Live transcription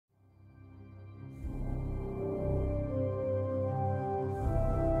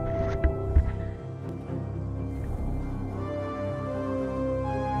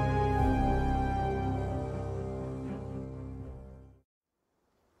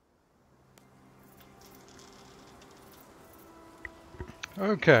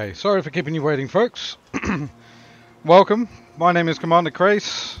Okay, sorry for keeping you waiting, folks. Welcome. My name is Commander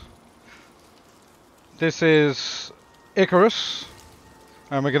Kraise. This is Icarus,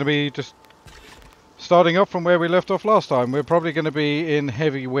 and we're going to be just starting off from where we left off last time. We're probably going to be in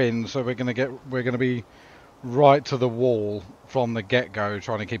heavy wind, so we're going to be right to the wall from the get-go,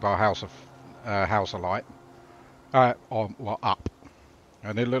 trying to keep our house alight. Well, up.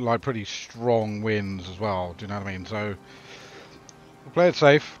 And it looked like pretty strong winds as well. Do you know what I mean? So we'll play it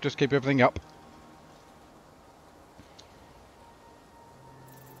safe. Just keep everything up.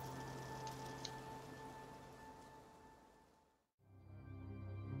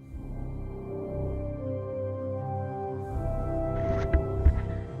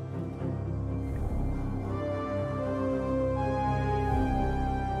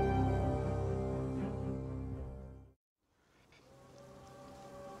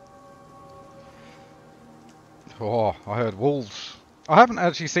 Oh, I heard wolves. I haven't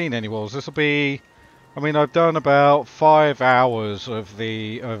actually seen any wolves. This will be... I mean, I've done about 5 hours of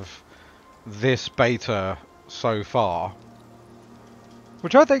this beta so far,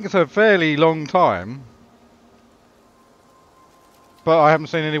 which I think is a fairly long time, but I haven't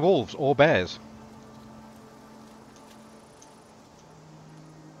seen any wolves or bears.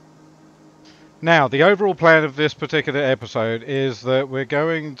 Now, the overall plan of this particular episode is that we're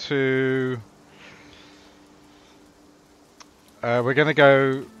going to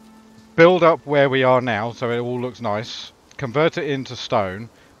go build up where we are now so it all looks nice, convert it into stone.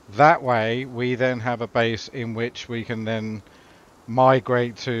 That way we then have a base in which we can then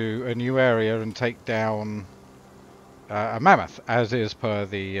migrate to a new area and take down a mammoth, as is per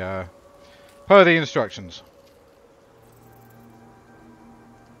the instructions.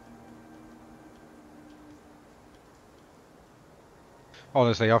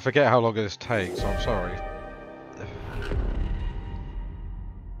 Honestly, I forget how long this takes. I'm sorry.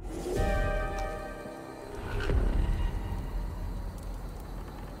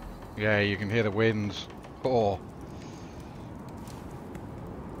 Yeah, you can hear the winds. Oh.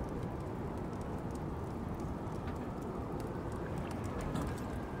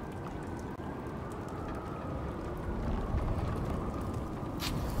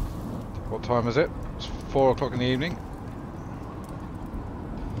 What time is it? It's 4 o'clock in the evening.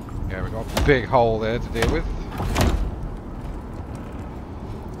 Yeah, we've got a big hole there to deal with.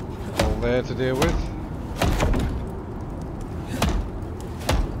 Hole there to deal with.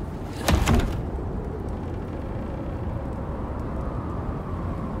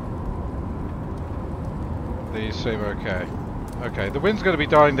 These seem okay. Okay, the wind's going to be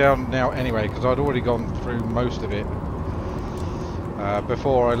dying down now anyway, because I'd already gone through most of it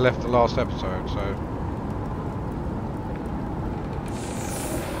before I left the last episode, so...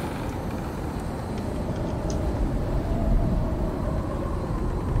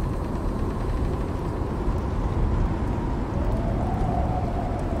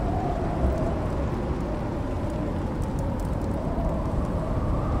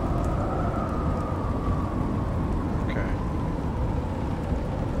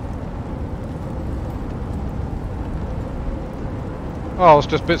 Oh, it's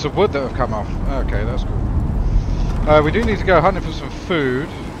just bits of wood that have come off. Okay, that's cool. We do need to go hunting for some food.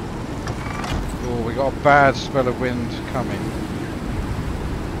 Oh, we got a bad spell of wind coming.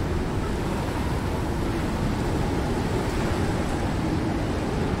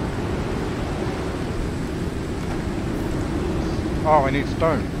 Oh, I need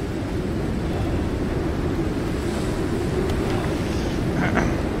stone.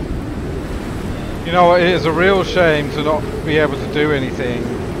 You know, it is a real shame to not be able to do anything.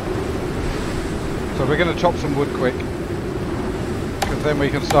 So we're going to chop some wood quick, because then we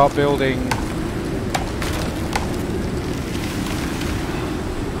can start building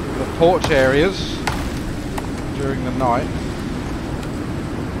the porch areas during the night.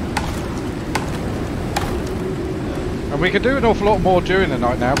 And we can do an awful lot more during the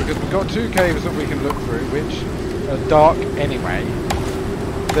night now, because we've got 2 caves that we can look through, which are dark anyway.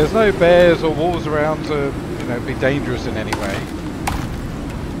 There's no bears or wolves around to, you know, be dangerous in any way.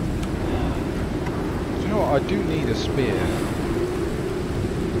 Do you know what? I do need a spear.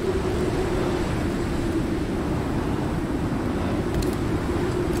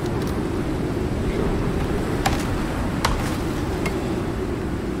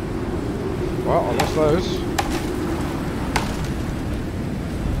 Well, I lost those.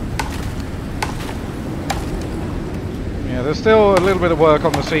 Yeah, there's still a little bit of work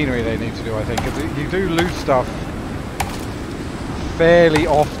on the scenery they need to do, I think, because you do lose stuff fairly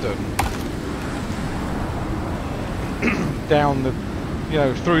often down the, you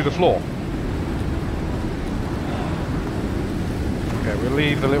know, through the floor. Okay, Okay, we'll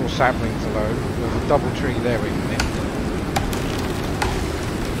leave the little saplings alone. There's a double tree there we can hit.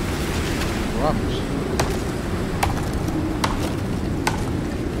 Runs.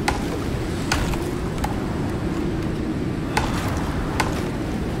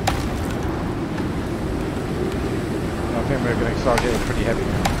 I think we're going to start getting pretty heavy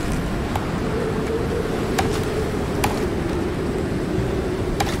now.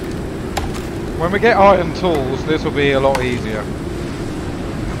 When we get iron tools, this will be a lot easier.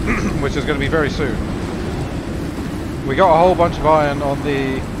 Which is going to be very soon. We got a whole bunch of iron on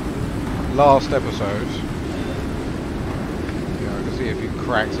the last episode. Yeah, I can see a few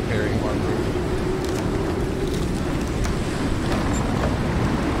cracks appearing in one roof.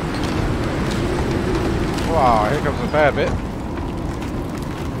 Wow, here comes a fair bit.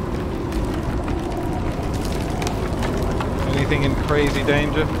 Anything in crazy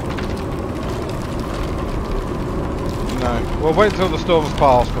danger? No. We'll wait until the storms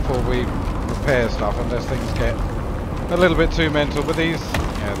pass before we repair stuff, unless things get a little bit too mental. But these,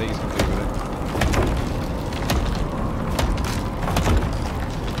 yeah, these can deal with it.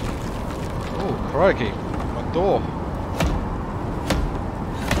 Oh, crikey! My door.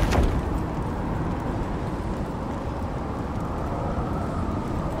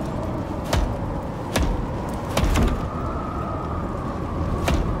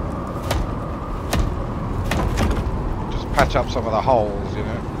 Patch up some of the holes, you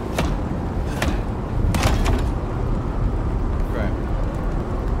know. Great.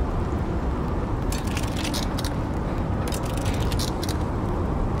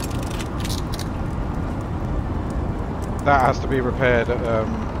 That has to be repaired. Okay.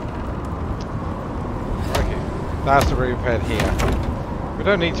 That has to be repaired here. We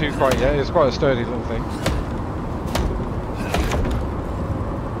don't need to quite yet. It's quite a sturdy little thing.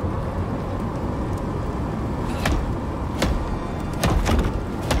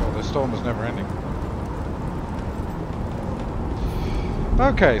 Storm is never ending.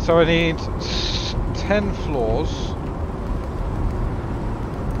 Okay, so I need 10 floors.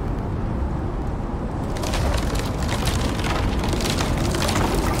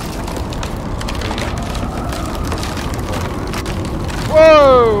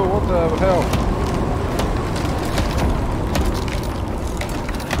 Whoa! What the hell?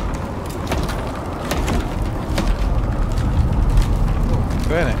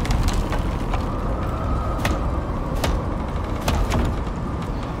 Burn it.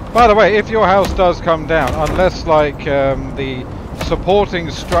 By the way, if your house does come down, unless like the supporting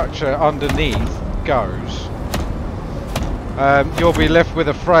structure underneath goes, you'll be left with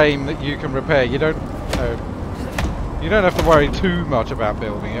a frame that you can repair. You don't have to worry too much about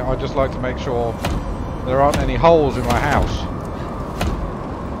building it. I just like to make sure there aren't any holes in my house.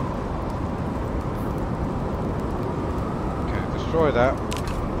 Okay, destroy that.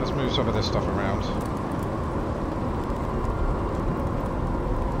 Let's move some of this stuff around.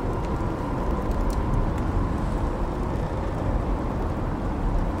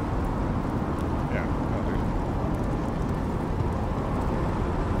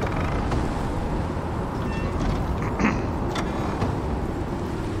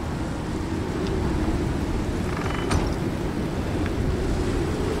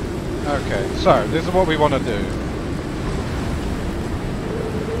 Okay, so this is what we want to do.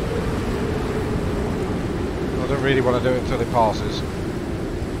 I don't really want to do it until it passes.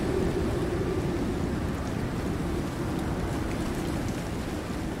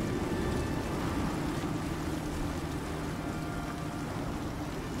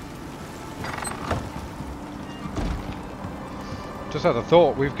 Just had a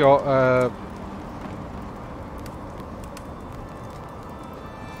thought, we've got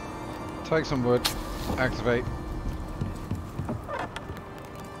take some wood, activate.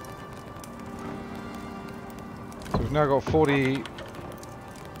 So we've now got 40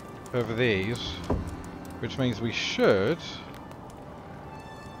 of these, which means we should...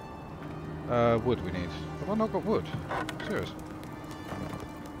 wood we need. Have I not got wood? Serious?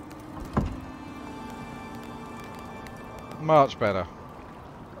 Much better.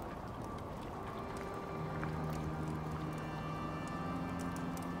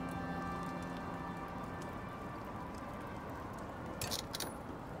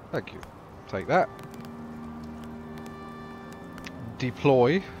 Thank you. Take that.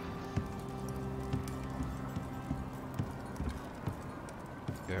 Deploy.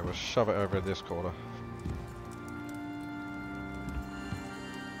 Yeah, we'll shove it over in this corner.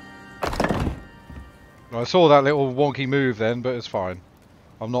 I saw that little wonky move then, but it's fine.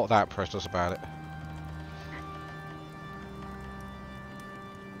 I'm not that precious about it.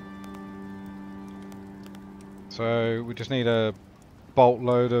 So we just need a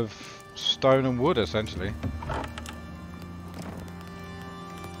boatload of stone and wood, essentially.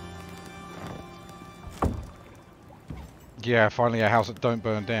 Yeah, finally a house that don't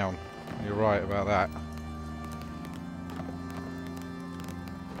burn down. You're right about that.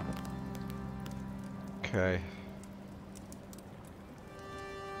 Okay.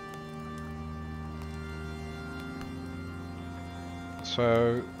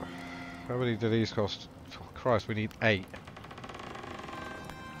 So, how many do these cost? Oh, Christ, we need 8.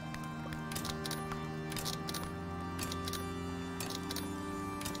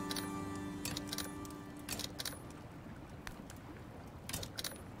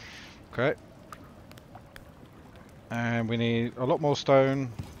 Okay. And we need a lot more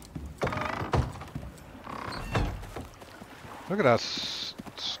stone. Look at that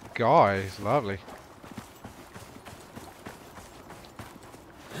sky, it's lovely.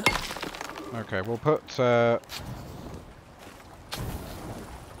 Okay, we'll put that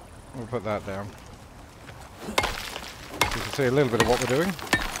down. You can see a little bit of what we're doing.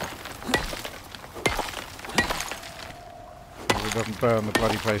 It doesn't burn the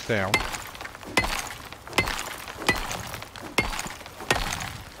bloody place down.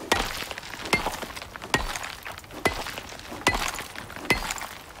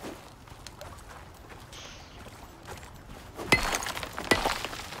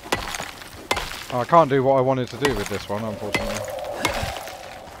 I can't do what I wanted to do with this one, unfortunately.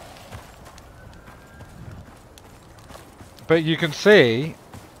 But you can see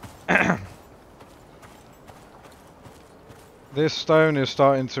this stone is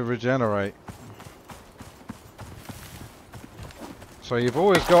starting to regenerate. So you've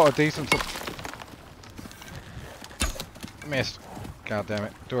always got a decent... Missed. God damn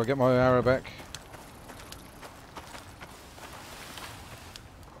it. Do I get my arrow back?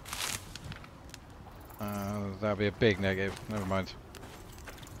 That'll be a big negative. Never mind.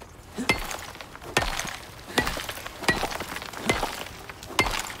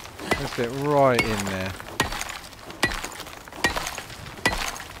 Let's get right in there.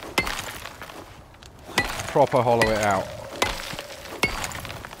 Proper hollow it out.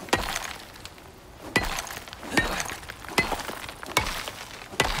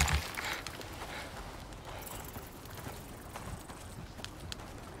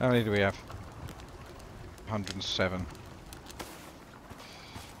 How many do we have? 107.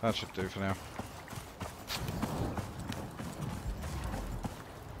 That should do for now.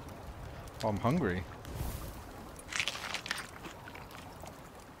 Oh, I'm hungry.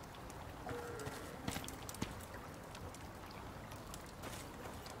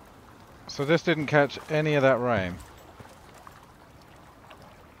 So this didn't catch any of that rain.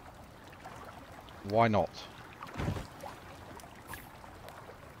 Why not?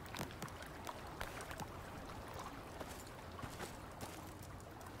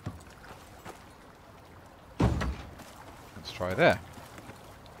 Let's try there.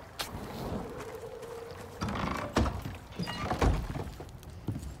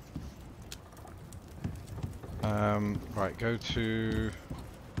 Right, go to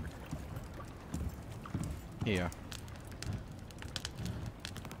here.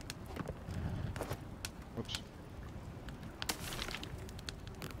 Whoops.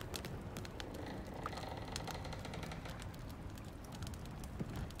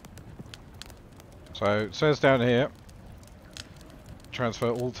 So it says down here, transfer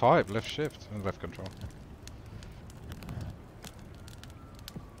all type, left shift and left control.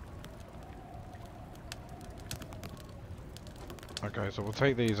 Okay, so we'll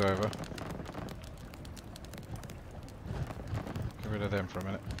take these over. Get rid of them for a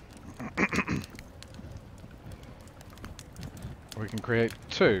minute. We can create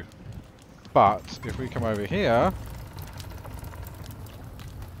 2. But if we come over here,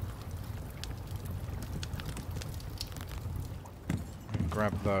 we can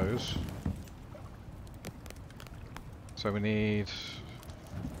grab those. So we need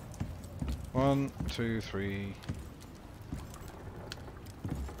 1, 2, 3,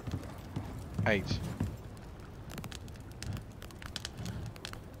 8.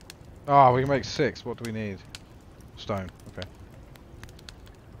 Ah, we can make 6. What do we need? Stone. Okay.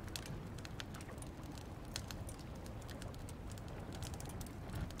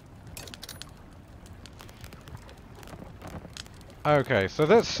 Okay, so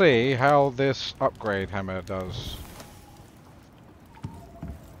let's see how this upgrade hammer does.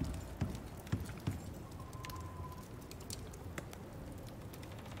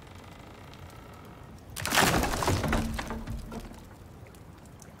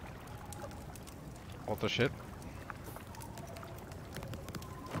 What the shit?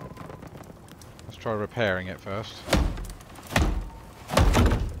 Let's try repairing it first.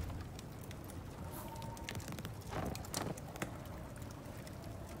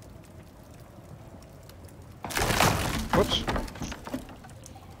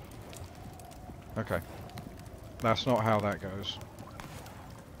 Okay. That's not how that goes.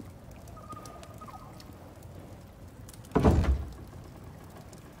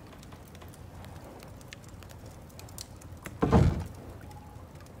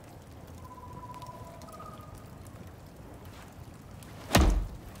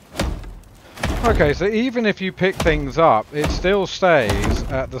 Okay, so even if you pick things up, it still stays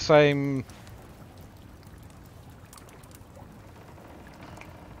at the same...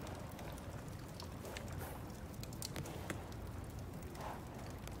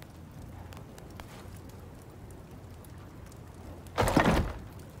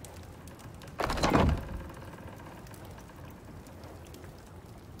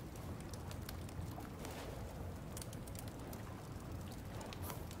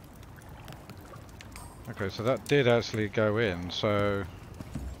 Okay, so that did actually go in, so...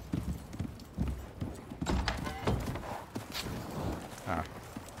 Ah.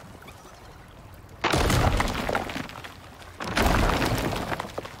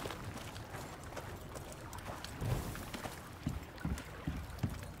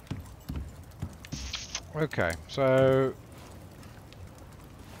 Okay, so...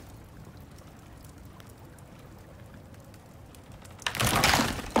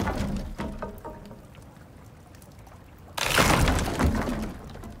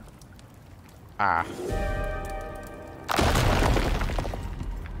 Ah.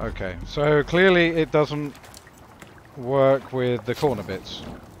 Okay, so clearly it doesn't work with the corner bits.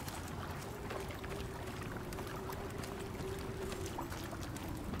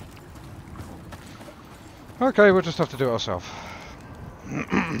 Okay, we'll just have to do it ourselves.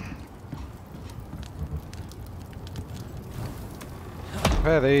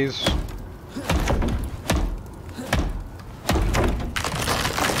 Repair these.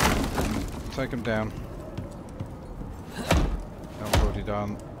 Take them down. That was already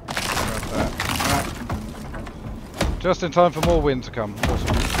done. Grab that. Ah. Just in time for more wind to come.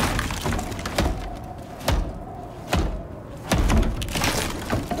 Awesome.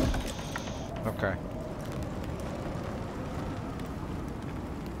 Okay.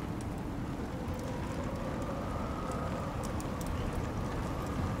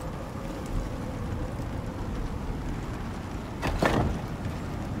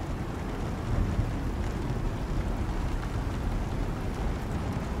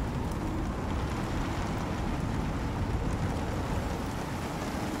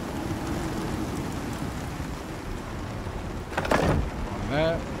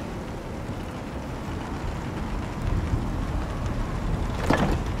 There.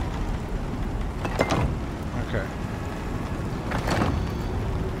 Okay.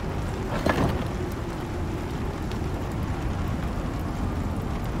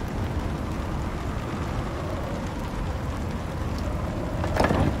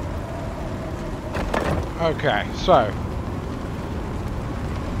 Okay, so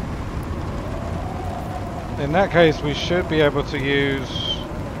in that case we should be able to use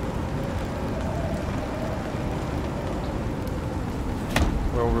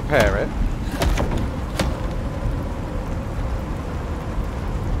we'll repair it.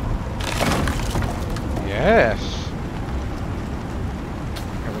 Yes.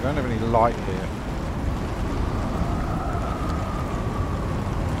 Okay, we don't have any light here.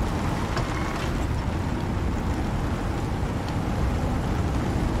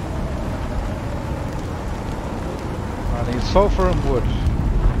 I need sulfur and wood.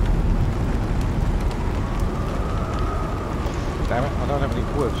 Damn it, I don't have any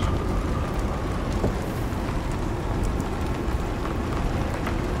wood.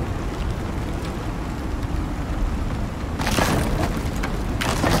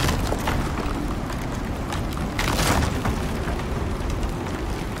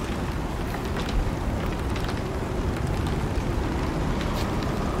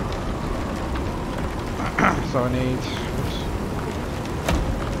 So I need... Oops.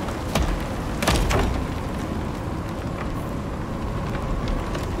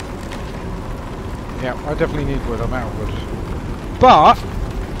 Yeah, I definitely need wood. I'm out of wood. But...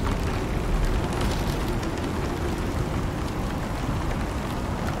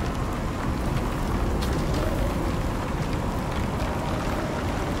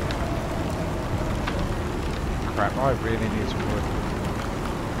 Crap, I really need some wood.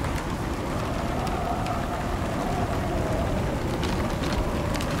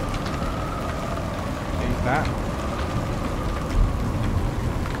 That.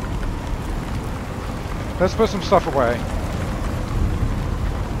 Let's put some stuff away.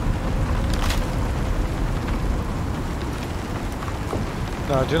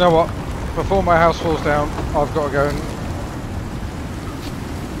 No, do you know what? Before my house falls down, I've got to go and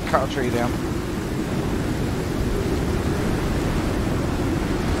cut a tree down.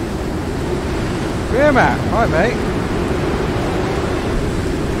 Yeah, Matt. Hi, mate.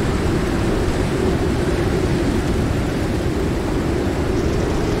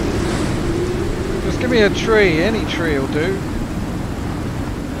 Just give me a tree. Any tree will do.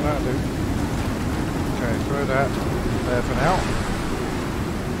 That'll do. Okay, throw that there for now.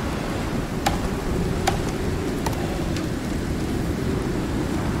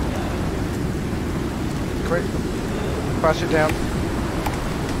 Quick. Crash it down.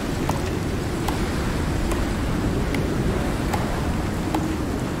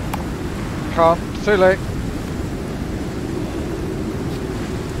 Can't. Too late.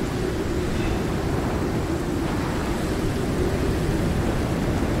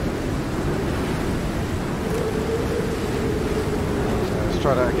 Let's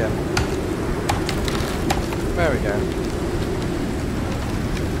try that again. There we go.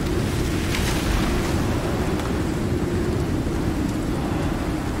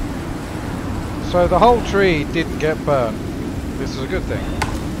 So the whole tree didn't get burnt. This is a good thing.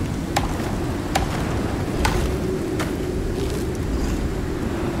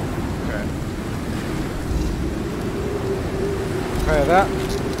 Okay. Repair that.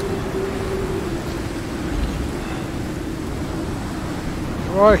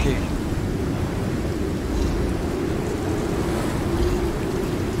 Crikey.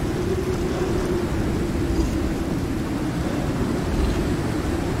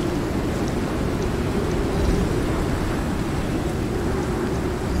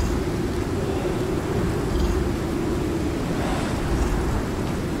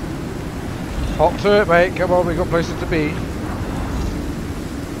 Hop to it, mate. Come on, we've got places to be.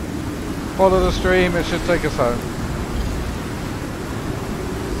 Follow the stream, it should take us home.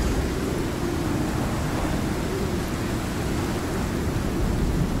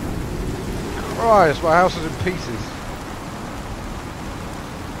 Christ, my house is in pieces.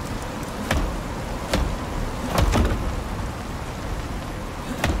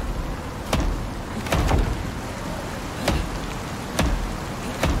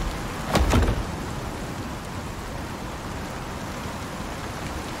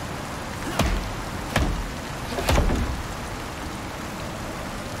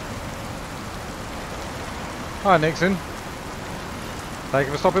 Hi Nixon. Thank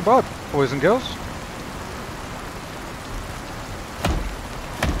you for stopping by, boys and girls.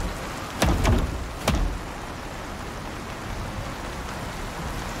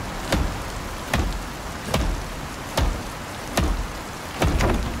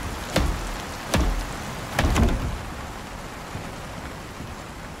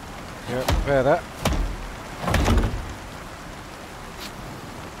 Yep, repair that.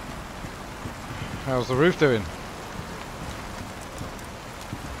 How's the roof doing?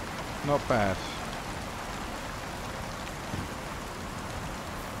 Not bad.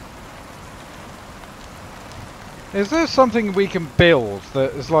 Is there something we can build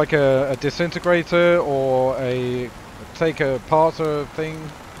that is like a disintegrator or a take apart a thing?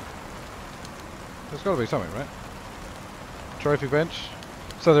 There's got to be something, right? Trophy bench?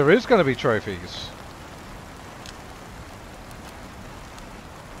 So there is going to be trophies.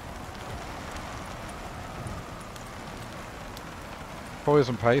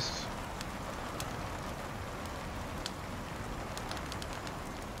 Poison paste.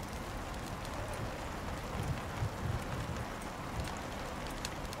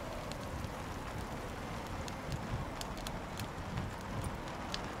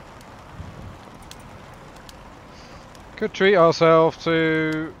 Could treat ourselves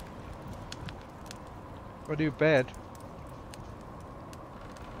to a new bed.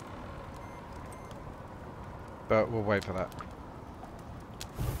 But we'll wait for that.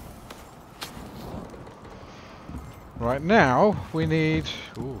 Right now, we need...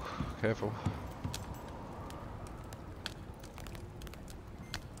 Ooh, careful.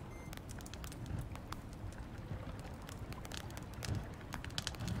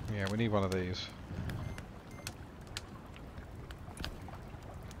 Yeah, we need one of these.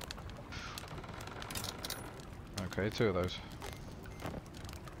 Okay, two of those.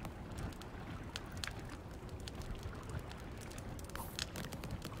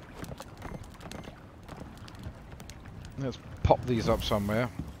 Let's pop these up somewhere.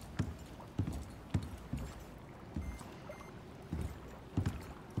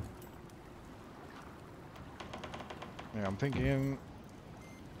 Yeah, I'm thinking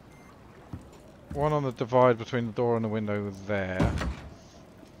one on the divide between the door and the window there.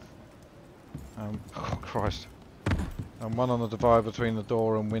 Oh Christ. And one on the divide between the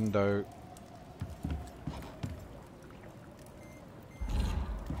door and window.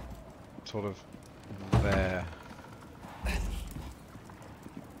 Sort of there.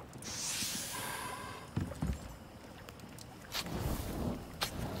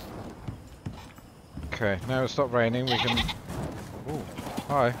 Okay, now it's stopped raining, we can... Ooh,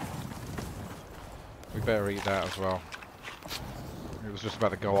 hi. We better eat that as well. It was just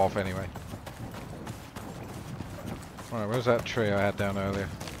about to go off anyway. Right, where's that tree I had down earlier?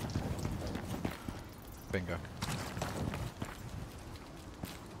 Bingo.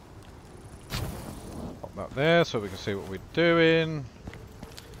 Pop that there so we can see what we're doing.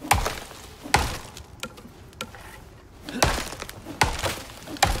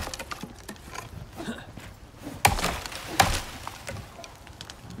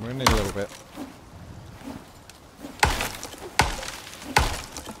 We're in a little bit.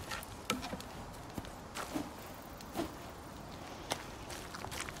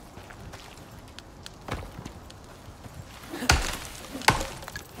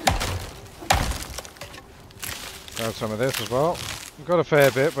 Grab some of this as well. We've got a fair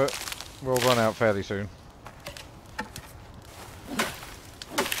bit, but we'll run out fairly soon.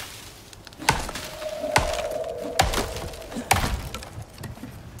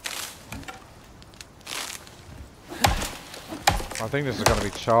 I think this is going to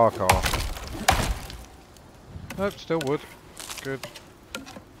be charcoal. Nope, still wood. Good.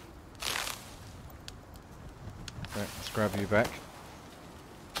 Okay, let's grab you back.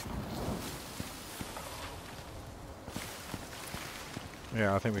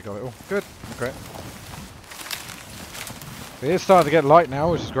 Yeah, I think we got it all. Good. Okay. It is starting to get light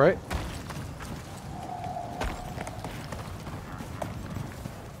now, which is great.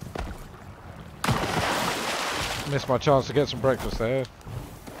 Missed my chance to get some breakfast there.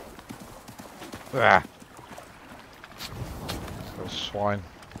 Ah. Little swine.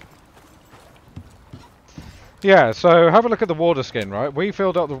 Yeah, so have a look at the water skin, right? We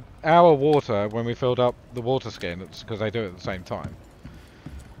filled up our water when we filled up the water skin. It's because they do it at the same time.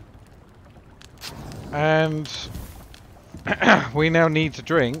 And we now need to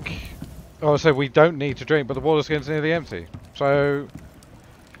drink. Oh, so we don't need to drink, but the water skin's nearly empty. So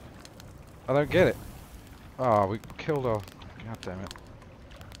I don't get it. Oh, we killed our... God damn it.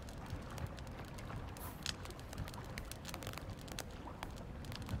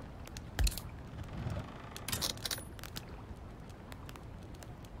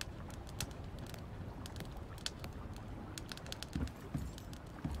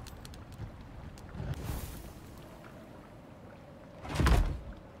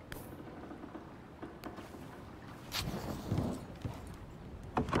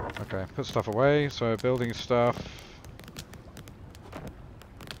 Okay, put stuff away, so building stuff.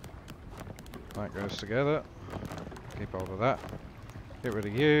 That goes together. Keep hold of that. Get rid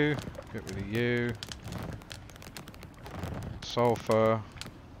of you, get rid of you. Sulfur.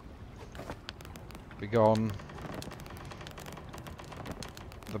 Be gone.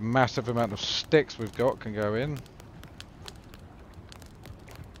 The massive amount of sticks we've got can go in.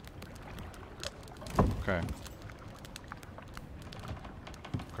 Okay.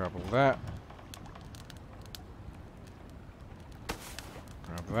 Grab all that.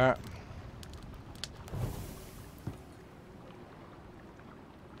 Grab that.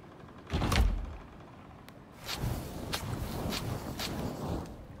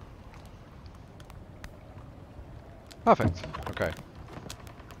 Perfect. Okay.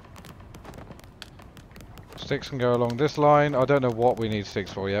 Sticks can go along this line. I don't know what we need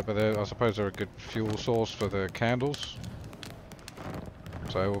sticks for yet, but I suppose they're a good fuel source for the candles.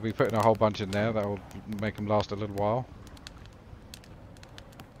 So we'll be putting a whole bunch in there. That will make them last a little while.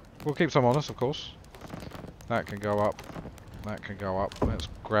 We'll keep some on us, of course. That can go up. That can go up. Let's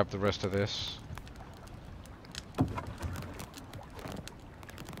grab the rest of this.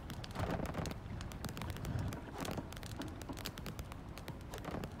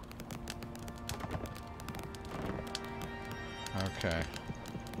 Okay.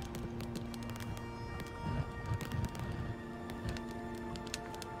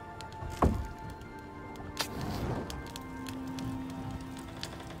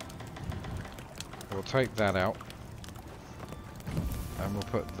 We'll take that out. And we'll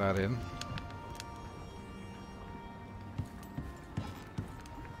put that in.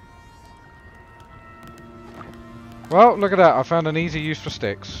 Well, look at that. I found an easy use for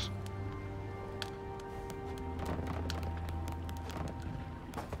sticks.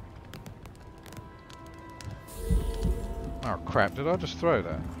 Oh crap, did I just throw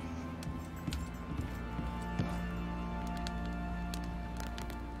that?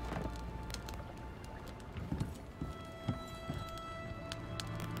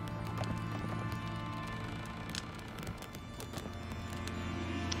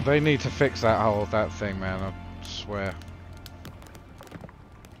 They need to fix that thing, man, I swear.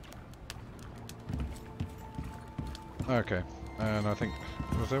 Okay, and I think,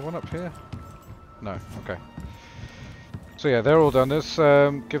 was there one up here? No. Okay. So yeah, they're all done. Let's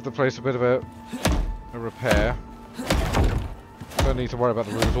give the place a bit of a repair. Don't need to worry about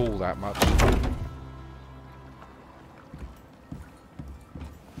the rooms all that much.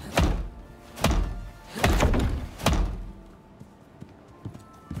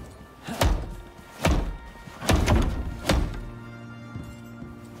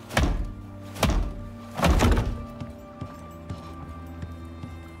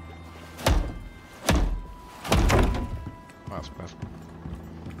 That's best.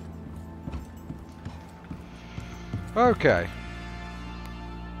 Okay.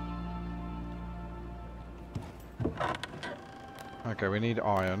 Okay, we need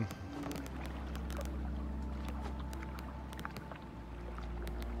iron.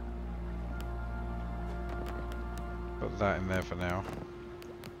 Put that in there for now.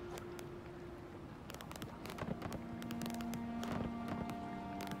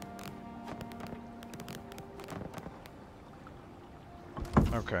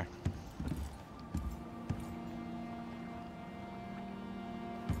 Okay.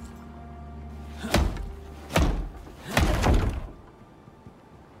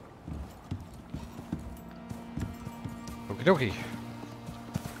 Okie dokie.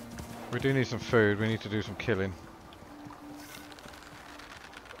 We do need some food. We need to do some killing.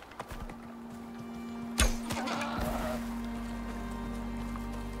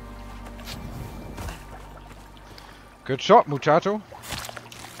 Good shot, muchacho.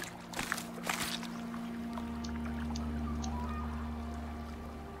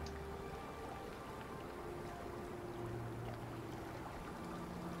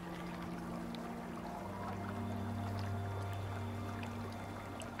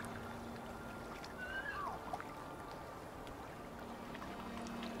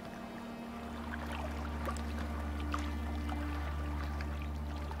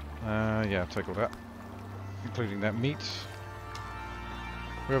 Yeah, take all that, including that meat.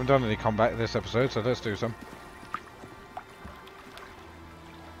 We haven't done any combat this episode, so let's do some.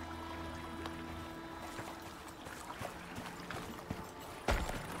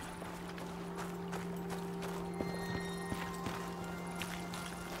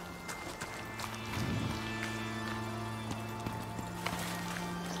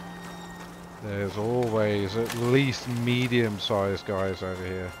 There's always at least medium-sized guys over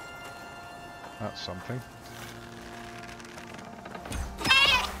here. That's something.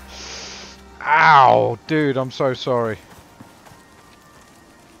 Ow! Dude, I'm so sorry.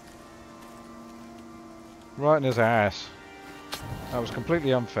 Right in his ass. That was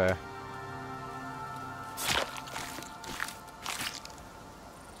completely unfair.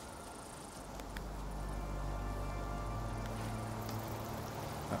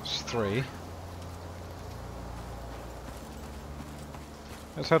 That's 3.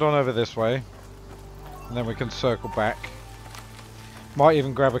 Let's head on over this way. And then we can circle back. Might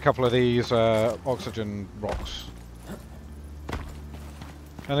even grab a couple of these oxygen rocks.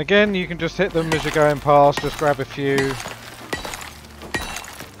 And again, you can just hit them as you're going past, just grab a few.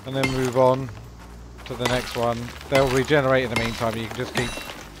 And then move on to the next one. They'll regenerate in the meantime, you can just keep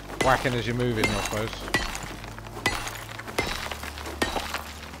whacking as you're moving, I suppose.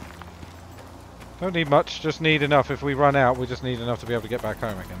 Don't need much, just need enough. If we run out, we just need enough to be able to get back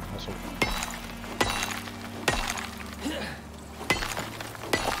home again, that's all.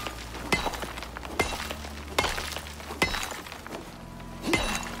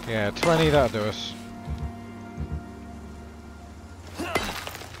 Yeah, 20, that'll do us.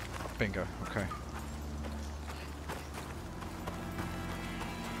 Bingo, okay.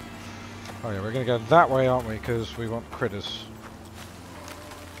 Oh yeah, we're gonna go that way, aren't we? Because we want critters.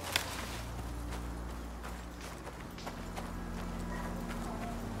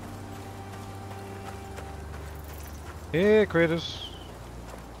 Here, critters.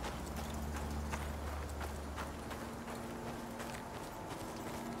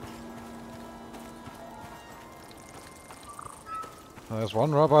 There's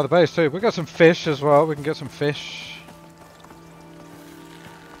one right by the base too. We've got some fish as well. We can get some fish.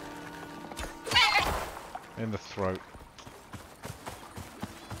 In the throat.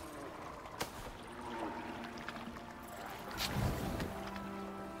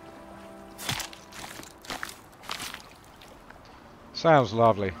 Sounds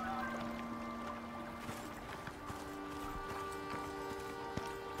lovely.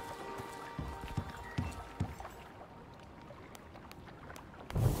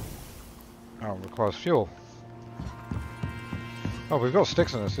 Oh, requires fuel. Oh, we've got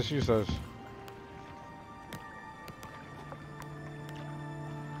sticks in us. Let's use those.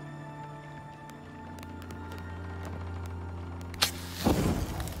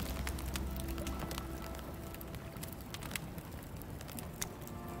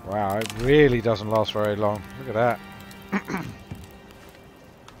 Wow, it really doesn't last very long. Look at that.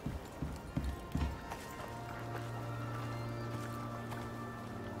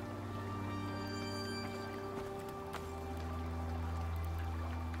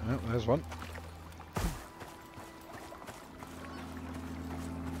 Oh, there's one.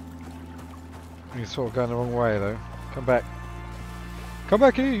 He's sort of going the wrong way though. Come back. Come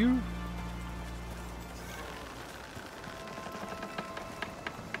back here, you!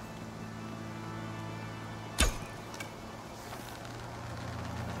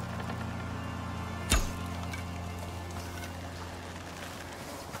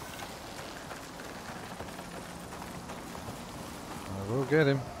 I will get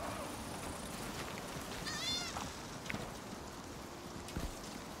him.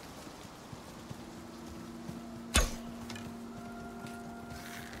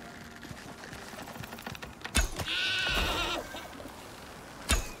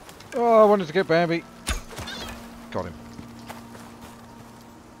 Oh, I wanted to get Bambi. Got him.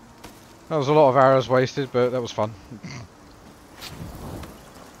 That was a lot of arrows wasted, but that was fun.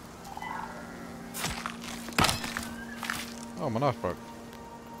 Oh, my knife broke.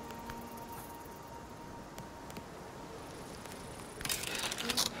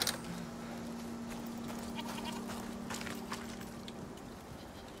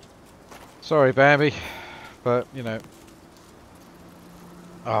 Sorry, Bambi, but, you know.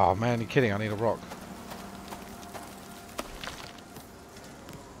 Oh, man, you're kidding. I need a rock.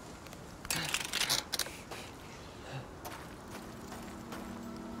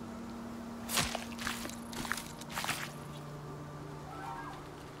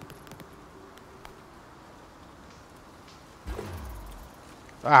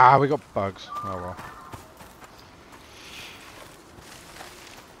 Ah, we got bugs. Oh, well.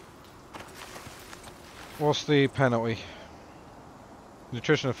 What's the penalty?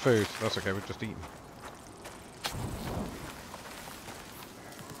 Nutrition of food. That's okay, we've just eaten.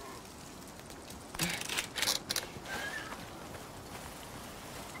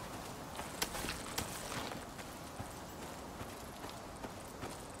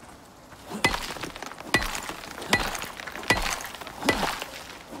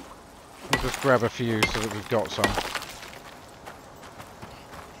 We'll just grab a few so that we've got some.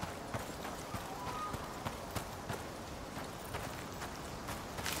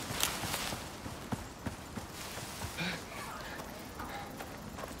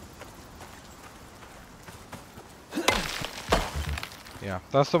 Yeah,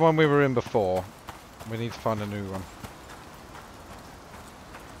 that's the one we were in before. We need to find a new one.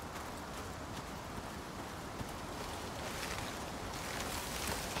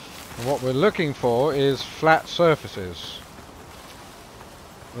 And what we're looking for is flat surfaces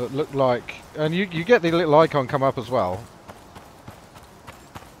that look like, and you get the little icon come up as well.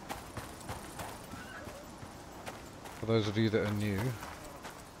 For those of you that are new.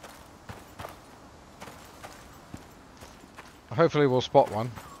 Hopefully we'll spot one.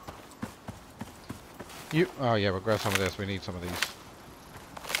 Oh yeah, we'll grab some of this. We need some of these.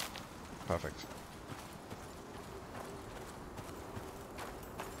 Perfect.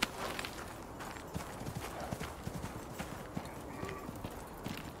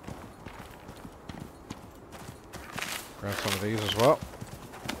 Grab some of these as well.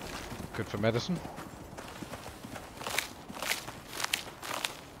 Good for medicine.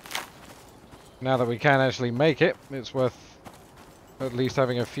 Now that we can actually make it, it's worth at least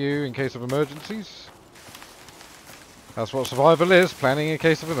having a few in case of emergencies. That's what survival is, planning in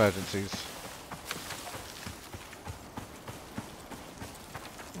case of emergencies.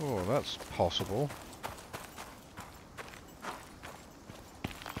 Oh, that's possible.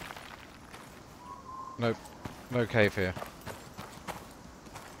 Nope, no cave here.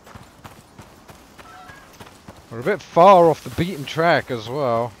 We're a bit far off the beaten track as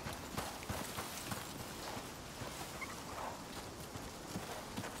well.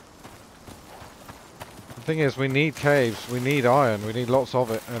 The thing is, we need caves, we need iron, we need lots of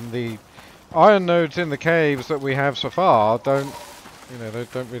it, and the iron nodes in the caves that we have so far don't, you know, they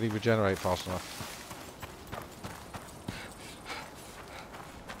don't really regenerate fast enough.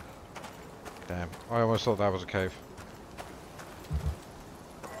 Damn, I almost thought that was a cave.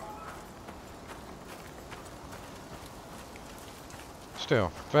 Still,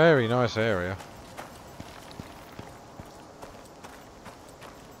 very nice area.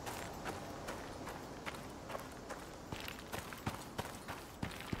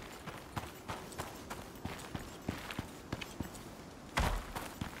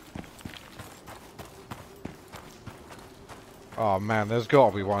 Oh man, there's got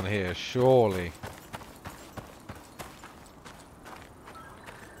to be one here, surely.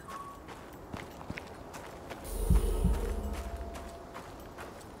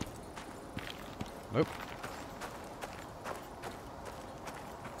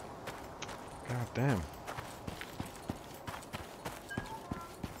 Damn.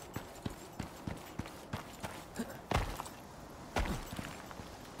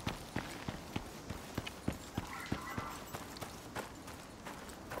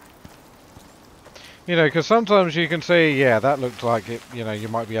 You know, because sometimes you can see, yeah, that looked like it, you know, you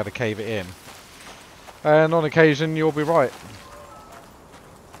might be able to cave it in. And on occasion, you'll be right.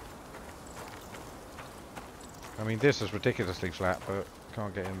 I mean, this is ridiculously flat, but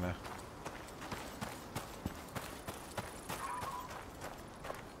can't get in there.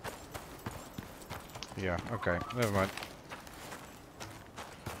 Yeah, okay, never mind.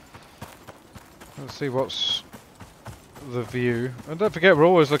 Let's see what's the view. And don't forget, we're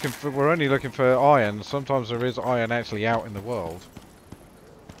always looking for, we're only looking for iron. Sometimes there is iron actually out in the world.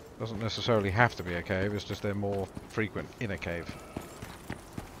 Doesn't necessarily have to be a cave, it's just they're more frequent in a cave.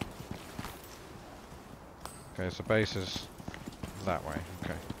 Okay, so base is that way,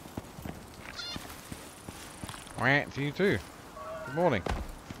 okay. Alright, to you too. Good morning.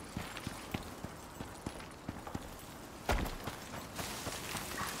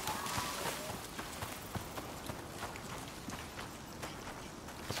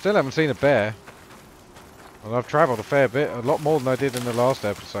 Still haven't seen a bear. And I've travelled a fair bit, a lot more than I did in the last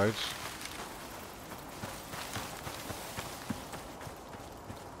episodes.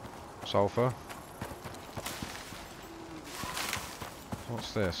 Sulfur.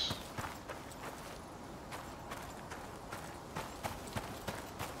 What's this?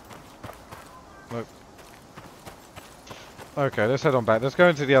 Nope. Okay, let's head on back. Let's go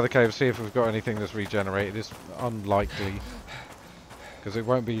into the other cave, see if we've got anything that's regenerated. It's unlikely. Because it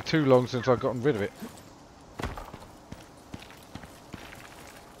won't be too long since I've gotten rid of it.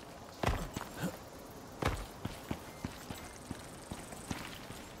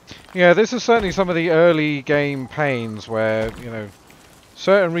 Yeah, this is certainly some of the early game pains where, you know,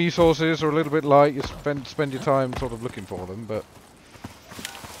 certain resources are a little bit light, you spend your time sort of looking for them, but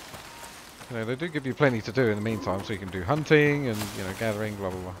you know, they do give you plenty to do in the meantime, so you can do hunting and, you know, gathering, blah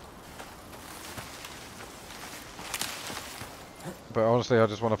blah blah. But honestly, I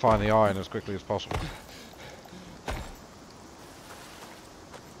just want to find the iron as quickly as possible.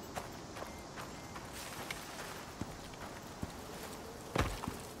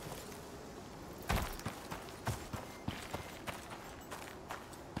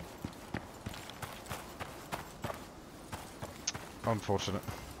 Unfortunate.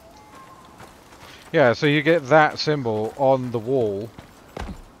 Yeah, so you get that symbol on the wall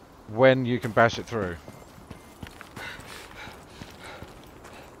when you can bash it through.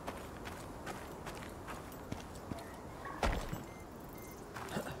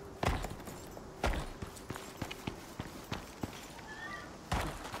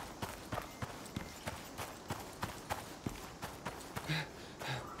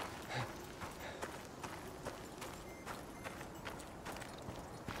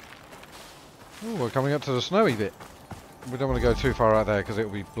 Ooh, we're coming up to the snowy bit. We don't want to go too far out there because it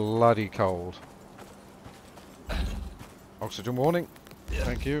will be bloody cold. Oxygen warning.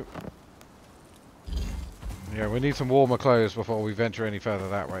 Thank you. Yeah, we need some warmer clothes before we venture any further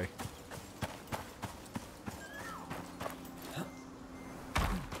that way.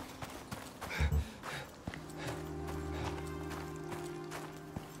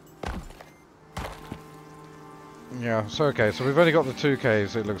 Yeah, so okay, so we've only got the 2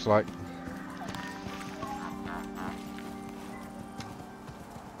 caves, it looks like.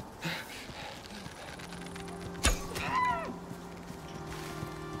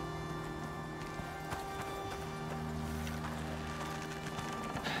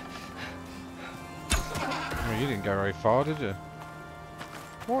 You didn't go very far, did you?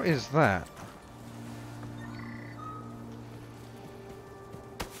 What is that?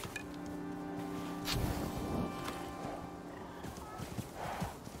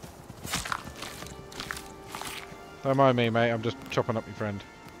 Don't mind me, mate. I'm just chopping up your friend.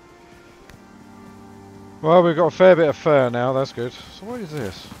 Well, we've got a fair bit of fur now. That's good. So what is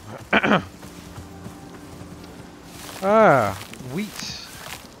this? Ah, wheat.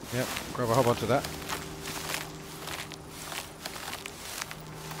 Yep, grab a whole bunch of that.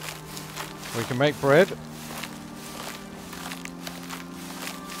 We can make bread.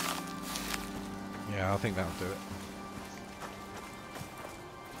 Yeah, I think that'll do it.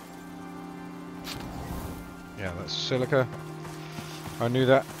 Yeah, that's silica. I knew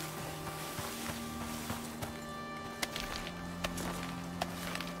that.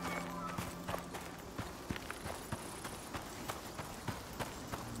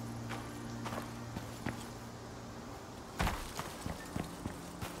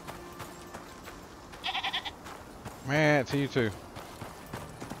 Yeah, to you too.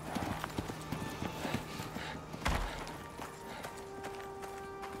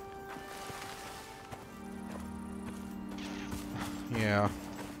 Yeah.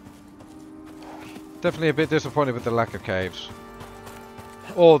 Definitely a bit disappointed with the lack of caves.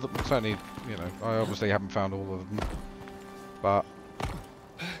 Or certainly, you know, I obviously haven't found all of them. But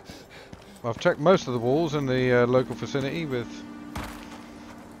I've checked most of the walls in the local vicinity with...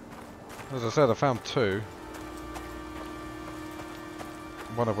 As I said, I found 2.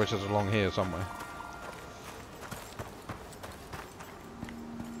 One of which is along here somewhere.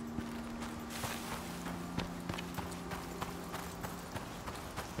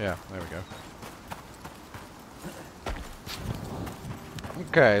 Yeah, there we go.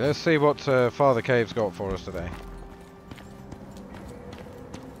 Okay, let's see what Father Cave's got for us today.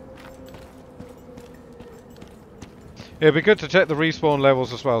 It'd be good to check the respawn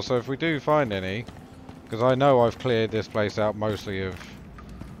levels as well, so if we do find any, because I know I've cleared this place out mostly of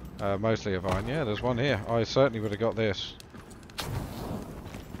iron. Yeah, there's one here. I certainly would have got this.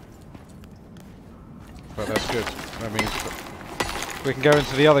 But that's good. That means we can go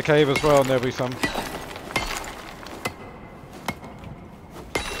into the other cave as well and there'll be some.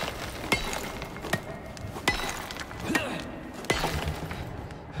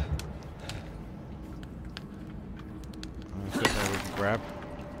 Grab.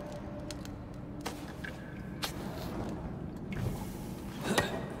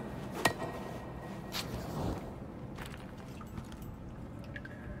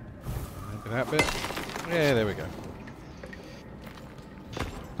 Maybe that bit. Yeah, there we go.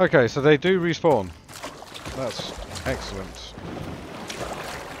 Okay, so they do respawn. That's excellent.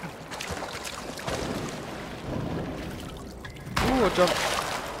 Ooh, a jump.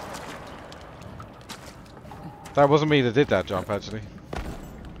 That wasn't me that did that jump, actually.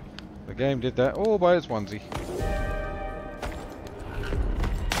 The game did that all by its onesie.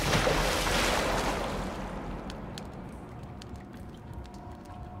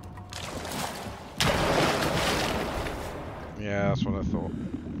 Yeah, that's what I thought.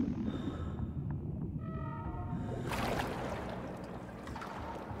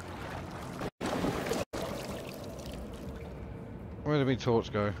 Where did my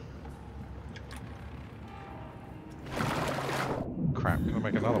torch go? Crap, can I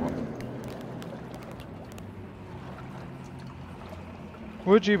make another one?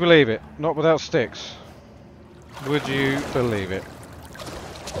 Would you believe it? Not without sticks. Would you believe it?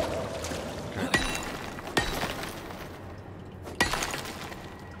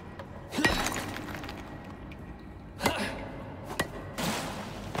 Okay.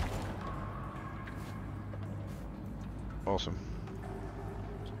 Awesome.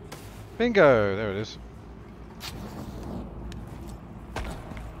 Bingo! There it is.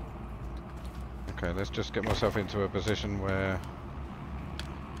 Okay, let's just get myself into a position where...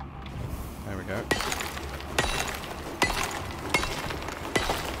 There we go.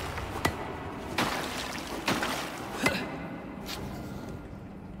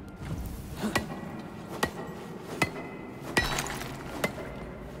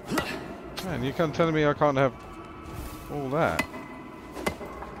 Man, you can't tell me I can't have all that.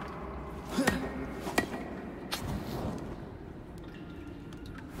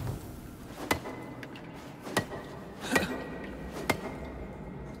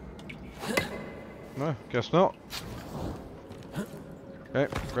 No, guess not. Okay,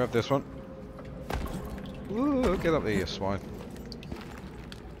 grab this one. Ooh, get up there, you swine.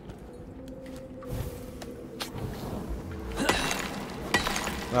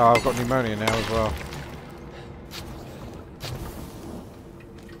 Oh, I've got pneumonia now as well.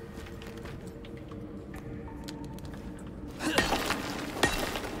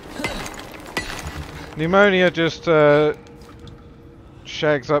 Pneumonia just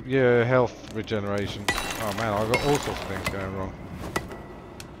shags up your health regeneration. Oh man, I've got all sorts of things going wrong.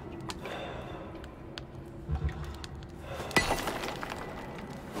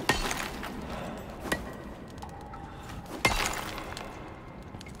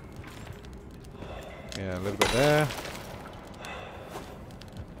 Yeah, a little bit there.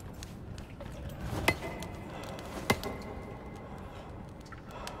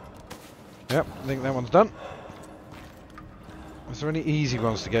 Yep, I think that one's done. Is there any easy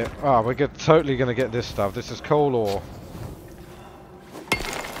ones to get? Ah, we're totally going to get this stuff. This is coal ore.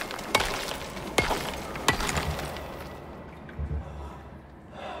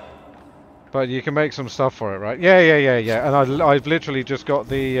 But you can make some stuff for it, right? Yeah. And I've literally just got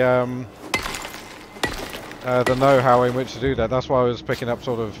the know-how in which to do that. That's why I was picking up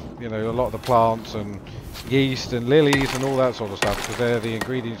sort of, you know, a lot of the plants and yeast and lilies and all that sort of stuff, because they're the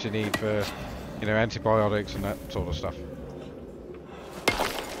ingredients you need for, you know, antibiotics and that sort of stuff.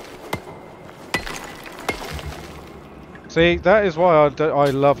 See, that is why I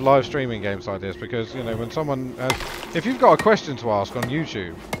love live streaming games like this, because, you know, when someone has, if you've got a question to ask on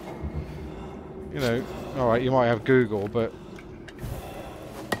YouTube, you know, alright, you might have Google, but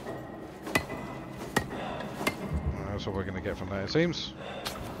that's all we're going to get from that, it seems.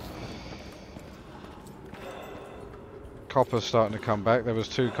 Copper's starting to come back. There was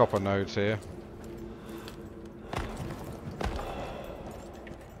 2 copper nodes here.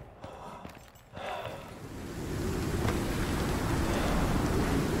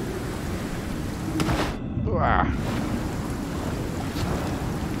 Ah.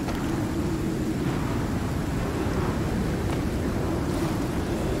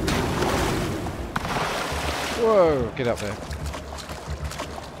 Whoa, get up there.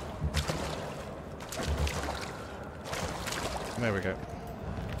 There we go.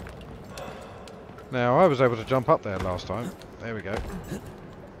 Now, I was able to jump up there last time. There we go.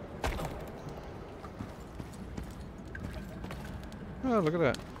 Oh, look at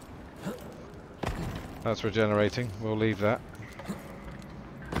that. That's regenerating. We'll leave that.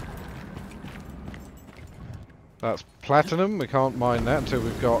 That's platinum. We can't mine that until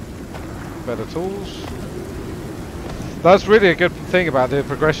we've got better tools. That's really a good thing about the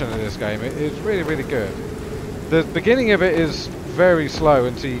progression of this game. It's really, really good. The beginning of it is very slow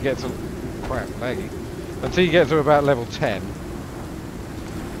until you get to... crap, laggy. Until you get to about level 10.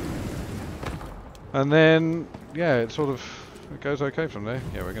 And then, yeah, it sort of... it goes okay from there.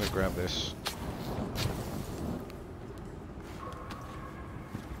 Yeah, we're going to grab this.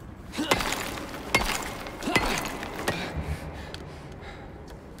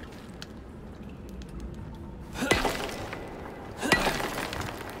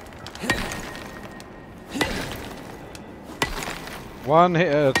 One hit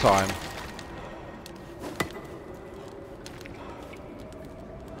at a time.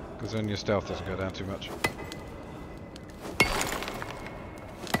 Because then your stealth doesn't go down too much.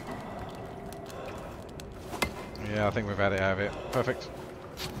 Yeah, I think we've had it out of it. Perfect.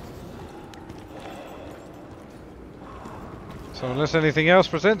 So unless anything else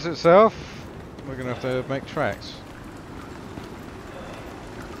presents itself, we're going to have to make tracks.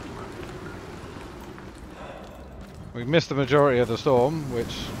 We missed the majority of the storm, which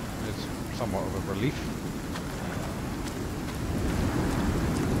is somewhat of a relief.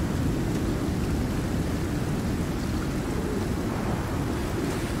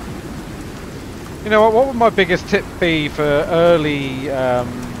 You know what would my biggest tip be for early, you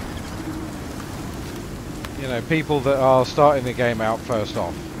know, people that are starting the game out first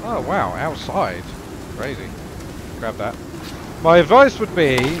off? Oh wow, outside. Crazy. Grab that. My advice would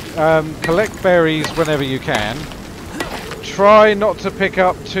be, collect berries whenever you can. Try not to pick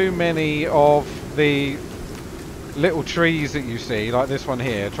up too many of the little trees that you see, like this one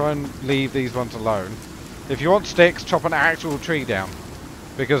here. Try and leave these ones alone. If you want sticks, chop an actual tree down,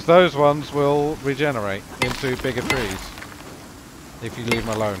 because those ones will regenerate into bigger trees if you leave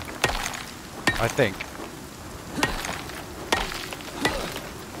them alone, I think.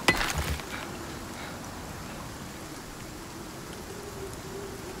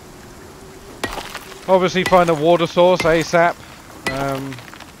 Obviously find a water source ASAP.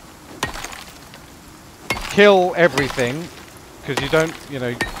 Kill everything, because you don't, you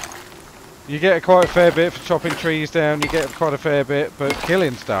know, you get quite a fair bit for chopping trees down, you get quite a fair bit, but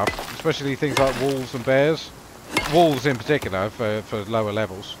killing stuff, especially things like wolves and bears, wolves in particular for lower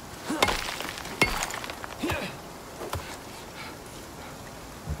levels. Okay,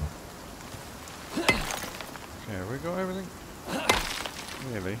 have we got everything?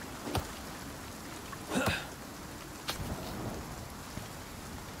 Nearly.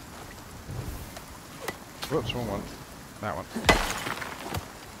 Whoops, wrong one. That one.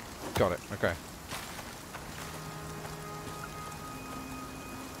 Got it, okay.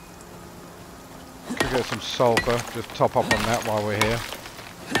 Could get some sulfur, just top up on that while we're here.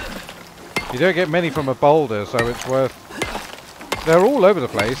 You don't get many from a boulder, so it's worth... They're all over the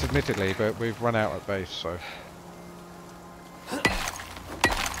place, admittedly, but we've run out at base, so...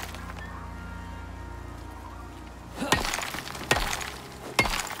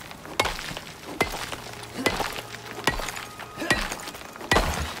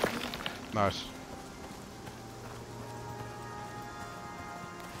 Nice.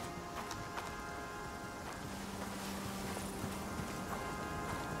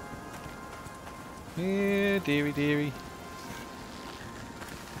 Yeah, dearie, dearie.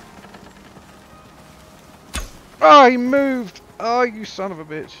 Oh, he moved! Oh, you son of a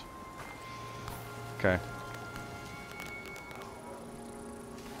bitch. Okay.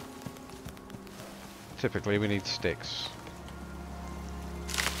 Typically, we need sticks.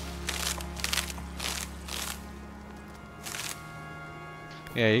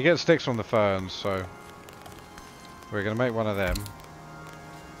 Yeah, you get sticks from the ferns, so we're going to make one of them.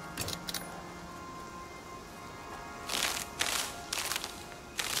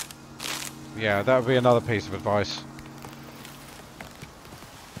 Yeah, that would be another piece of advice.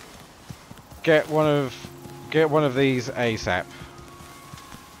 Get one of these ASAP.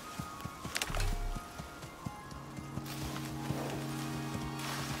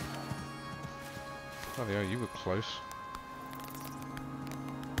 Oh yeah, you were close.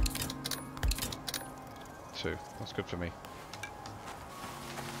 2. That's good for me.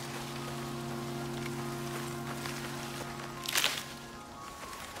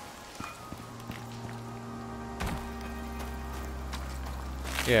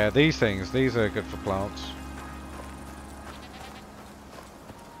 Yeah, these are good for plants.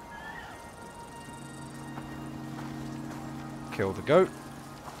 Kill the goat.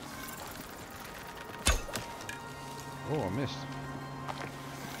 Oh, I missed.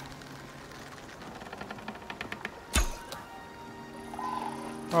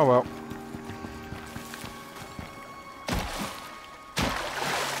 Oh well.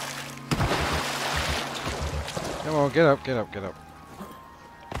 Come on, get up, get up, get up.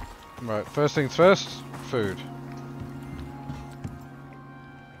 Right, first things first, food.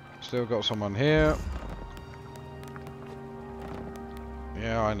 Still got someone here.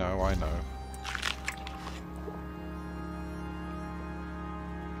 Yeah, I know, I know.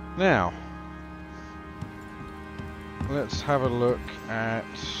 Now, let's have a look at...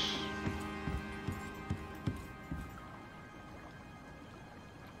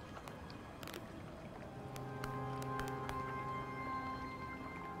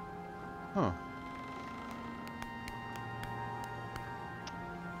 Huh.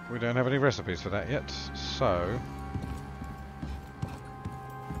 We don't have any recipes for that yet, so...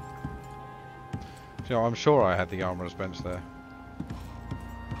 You know, I'm sure I had the armourer's bench there.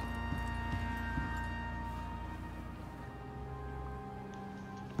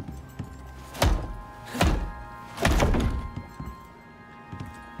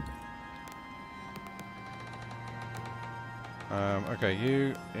 Okay,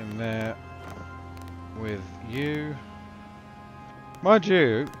 you in there with you. Mind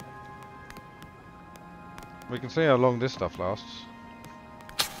you, we can see how long this stuff lasts.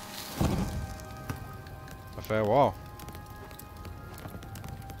 A fair while.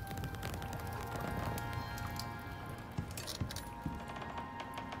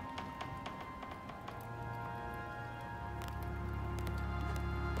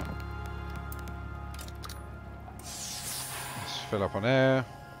 Let's fill up on air.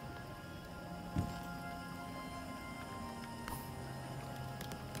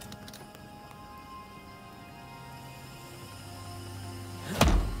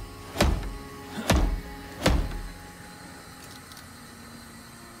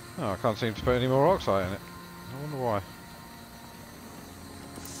 Oh, I can't seem to put any more oxide in it. I wonder why.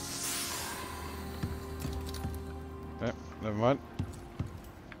 Yep, never mind.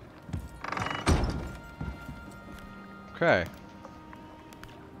 Okay.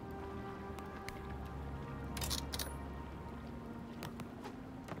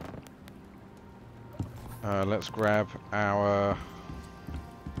 Let's grab our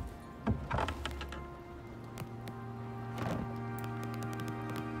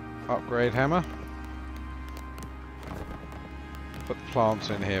upgrade hammer. Put the plants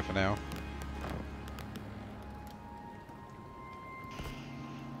in here for now.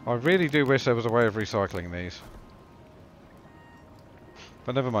 I really do wish there was a way of recycling these.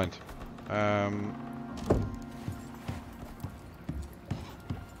 But never mind.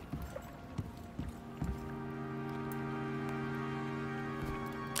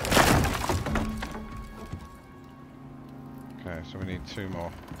 Okay, so we need 2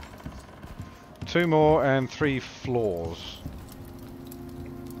 more. 2 more and 3 floors.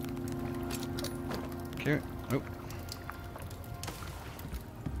 Okay. Nope.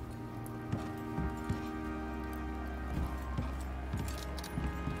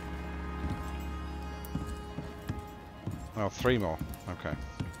 Oh, 3 more. Okay.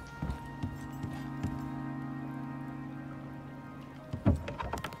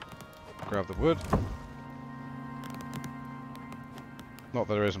 Grab the wood. Not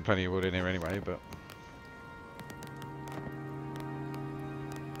that there isn't plenty of wood in here anyway, but...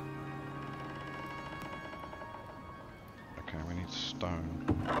 Okay, we need stone.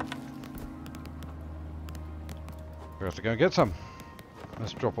 We have to go and get some.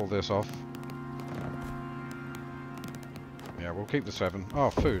 Let's drop all this off. Yeah, we'll keep the 7. Oh,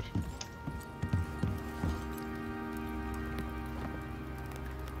 food.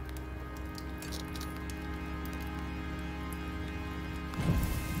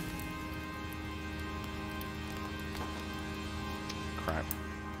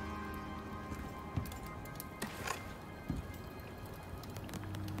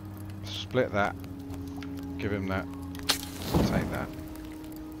 split that. Give him that. Take that.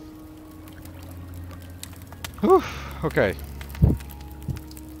 Whew, okay.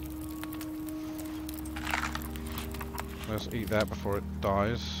 Let's eat that before it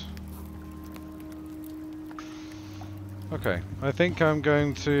dies. Okay, I think I'm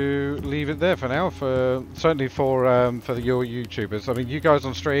going to leave it there for now. Certainly for your YouTubers. I mean, you guys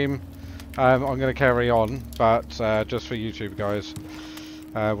on stream, I'm going to carry on, but just for YouTube guys,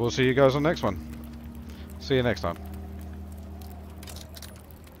 we'll see you guys on the next one. See you next time.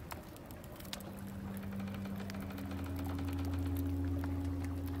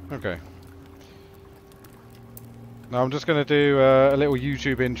 Okay. Now I'm just going to do a little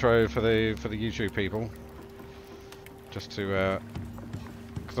YouTube intro for the YouTube people, just to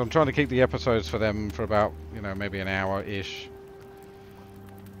because I'm trying to keep the episodes for them for about, you know, maybe an hour-ish.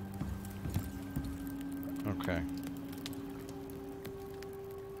 Okay.